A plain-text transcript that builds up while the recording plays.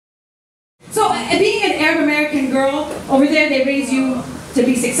being an Arab American girl, over there they raise you to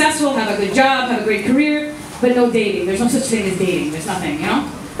be successful, have a good job, have a great career, but no dating. There's no such thing as dating. There's nothing, you know?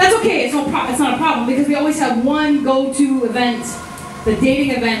 That's okay, it's not a problem, because we always have one go-to event, the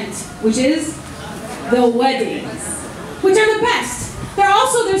dating event, which is the weddings, which are the best.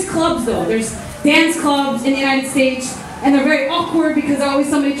 There's clubs though. There's dance clubs in the United States, and they're very awkward because there's always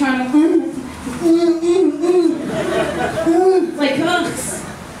somebody trying to like,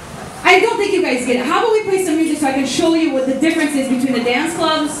 I don't think you guys get it. How about we play some music so I can show you what the difference is between the dance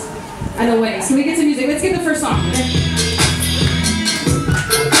clubs and the weddings. Can we get some music? Let's get the first song. Okay?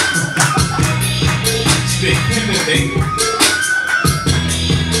 Stay pimpin', baby.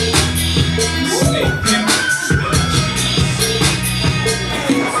 Stay pimpin'.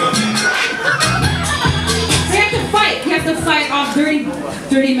 So you have to fight. You have to fight off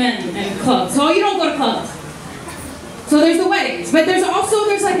dirty men and clubs. So you don't go to clubs. So there's the weddings, but there's a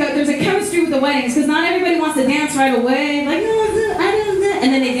chemistry with the weddings, because not everybody wants to dance right away. Like,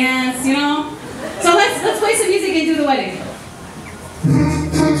 and then they dance, you know. So let's play some music and do the wedding.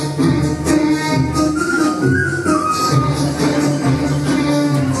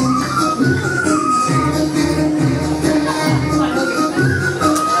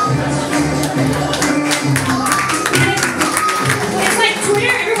 It's like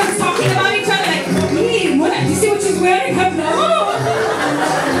Twitter, everyone's talking about each other, like, hey, what? You see what she's wearing? No.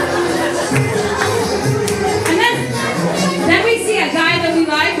 And then we see a guy that we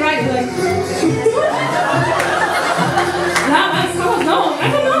like, right? We're like, no, I don't know.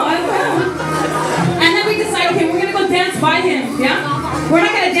 And then we decide, okay, we're gonna go dance by him, yeah? We're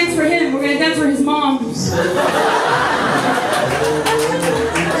not gonna dance for him, we're gonna dance for his mom.